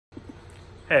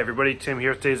Hey everybody, Tim here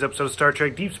with today's episode of Star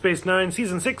Trek Deep Space Nine,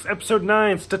 Season 6, Episode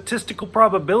 9, Statistical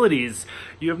Probabilities.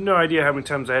 You have no idea how many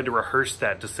times I had to rehearse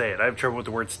that to say it. I have trouble with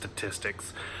the word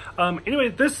statistics. Anyway,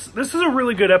 this is a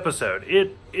really good episode.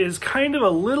 It is kind of a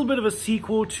little bit of a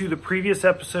sequel to the previous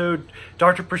episode,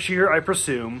 Dr. Bashir, I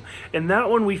presume. In that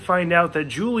one, we find out that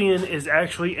Julian is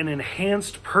actually an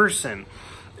enhanced person.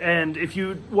 And if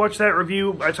you watch that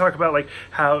review, I talk about like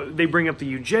how they bring up the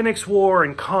eugenics war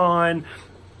and Khan,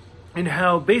 and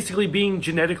how basically being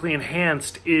genetically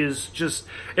enhanced is just,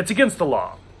 it's against the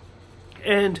law.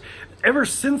 And ever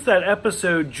since that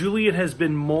episode, Julian has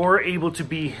been more able to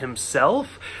be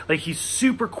himself. Like, he's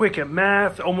super quick at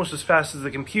math, almost as fast as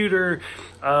the computer.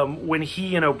 When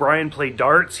he and O'Brien play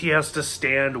darts, he has to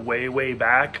stand way, way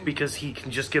back because he can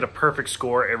just get a perfect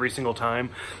score every single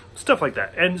time. Stuff like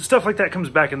that. And stuff like that comes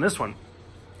back in this one.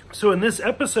 So in this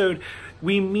episode,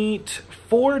 we meet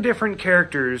 4 different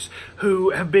characters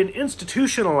who have been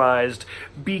institutionalized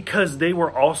because they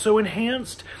were also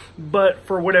enhanced, but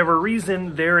for whatever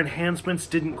reason, their enhancements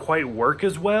didn't quite work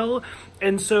as well.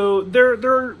 And so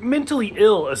they're mentally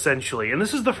ill, essentially. And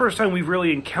this is the first time we've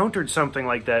really encountered something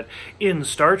like that in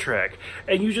Star Trek.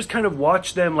 And you just kind of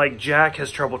watch them, like Jack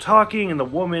has trouble talking, and the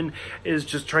woman is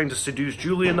just trying to seduce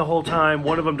Julian the whole time.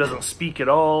 One of them doesn't speak at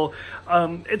all.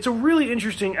 It's a really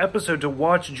interesting episode to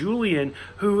watch Julian,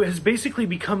 who has basically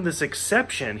become this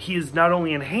exception. He is not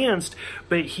only enhanced,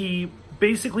 but he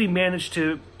basically managed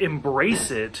to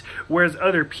embrace it, whereas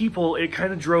other people, it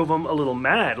kind of drove them a little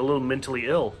mad, a little mentally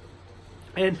ill.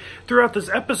 And throughout this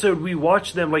episode, we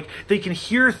watch them, like, they can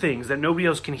hear things that nobody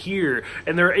else can hear,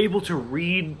 and they're able to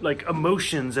read, like,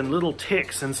 emotions and little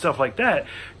tics and stuff like that,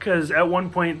 because at one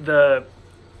point, the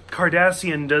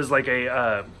Cardassian does, like,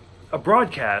 a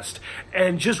broadcast,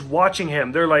 and just watching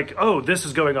him, they're like, oh, this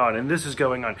is going on, and this is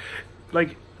going on.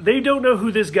 Like, they don't know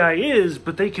who this guy is,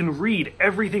 but they can read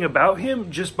everything about him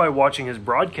just by watching his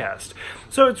broadcast.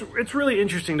 So it's really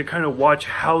interesting to kind of watch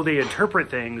how they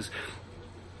interpret things.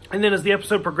 And then as the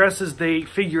episode progresses, they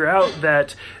figure out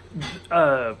that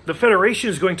the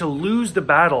Federation is going to lose the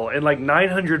battle and like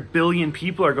 900 billion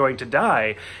people are going to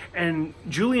die. And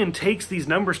Julian takes these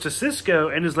numbers to Cisco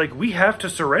and is like, we have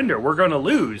to surrender. We're going to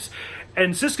lose.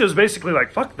 And Cisco's basically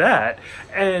like, fuck that,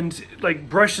 and like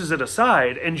brushes it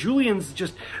aside. And Julian's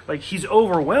just like, he's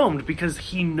overwhelmed because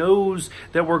he knows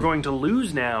that we're going to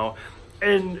lose now.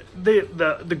 And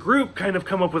the group kind of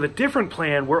come up with a different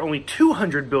plan where only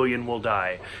 200 billion will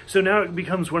die. So now it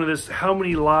becomes one of this, how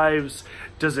many lives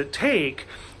does it take?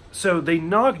 So they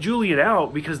knock Julian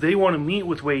out because they want to meet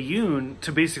with Wei Yun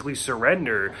to basically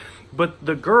surrender. But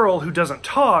the girl who doesn't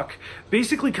talk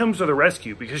basically comes to the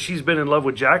rescue because she's been in love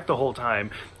with Jack the whole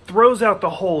time, throws out the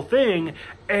whole thing,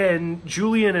 and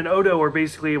Julian and Odo are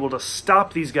basically able to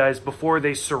stop these guys before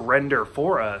they surrender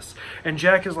for us. And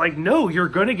Jack is like, no, you're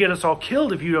going to get us all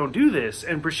killed if you don't do this.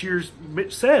 And Bashir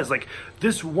says, like,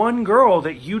 this one girl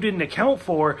that you didn't account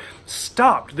for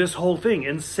stopped this whole thing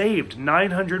and saved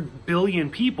 900 billion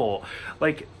people.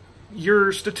 Like,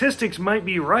 your statistics might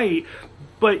be right,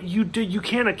 but you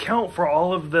can't account for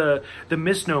all of the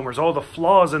misnomers, all the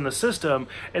flaws in the system,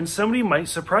 and somebody might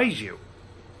surprise you.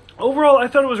 Overall, I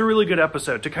thought it was a really good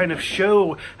episode to kind of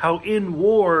show how in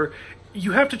war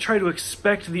you have to try to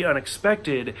expect the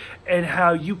unexpected, and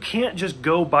how you can't just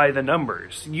go by the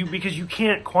numbers because you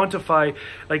can't quantify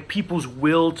like people's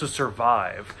will to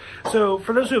survive. So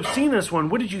for those who have seen this one,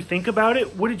 what did you think about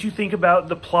it? What did you think about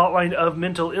the plotline of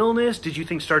mental illness? Did you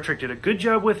think Star Trek did a good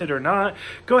job with it or not?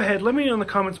 Go ahead, let me know in the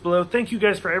comments below. Thank you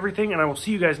guys for everything, and I will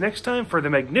see you guys next time for the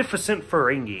magnificent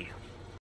Ferengi.